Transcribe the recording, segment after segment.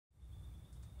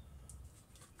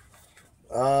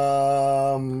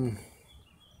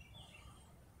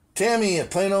Tammy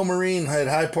at Plano Marine at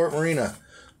Highport Marina.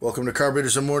 Welcome to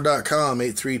carburetorsandmore.com,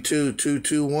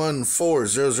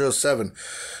 832-221-4007.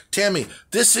 Tammy,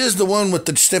 this is the one with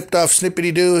the snipped off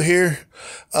snippety-doo here.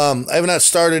 I have not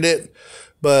started it,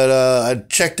 but I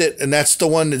checked it, and that's the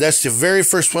one. That's the very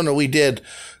first one that we did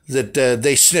that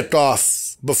they snipped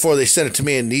off before they sent it to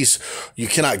me. And these, you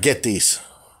cannot get these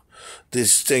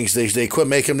things. They quit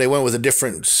making them. They went with a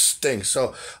different thing.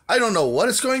 So I don't know what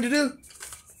it's going to do.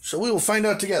 So we will find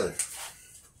out together.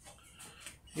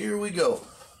 Here we go.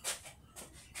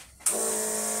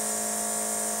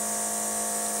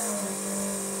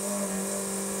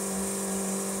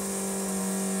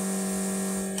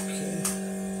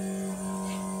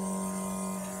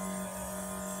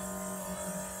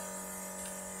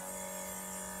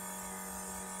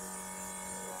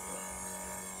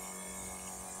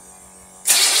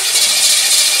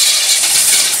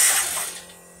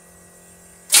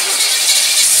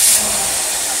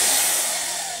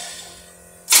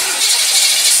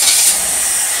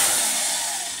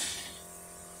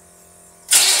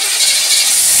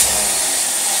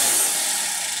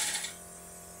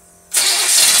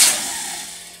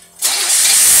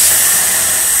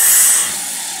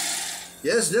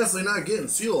 Yeah, it's definitely not getting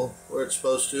fuel where it's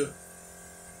supposed to.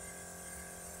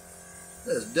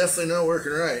 That's definitely not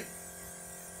working right.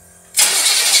 It's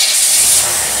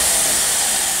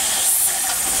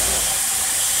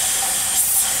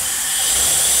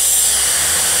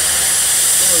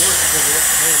only working because I got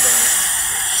the hand on it.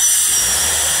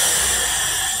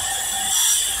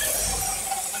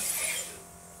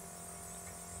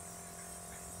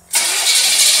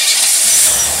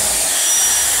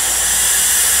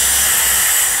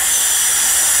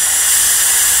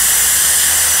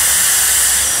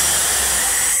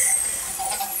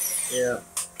 Yeah,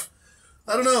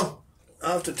 I don't know.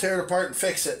 I'll have to tear it apart and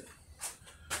fix it.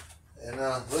 And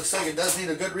looks like it does need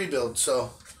a good rebuild,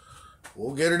 so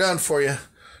we'll get her done for you.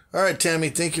 All right, Tammy,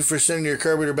 thank you for sending your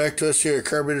carburetor back to us here at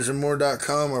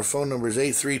carburetorsandmore.com. Our phone number is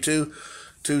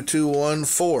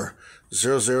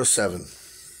 832-221-4007.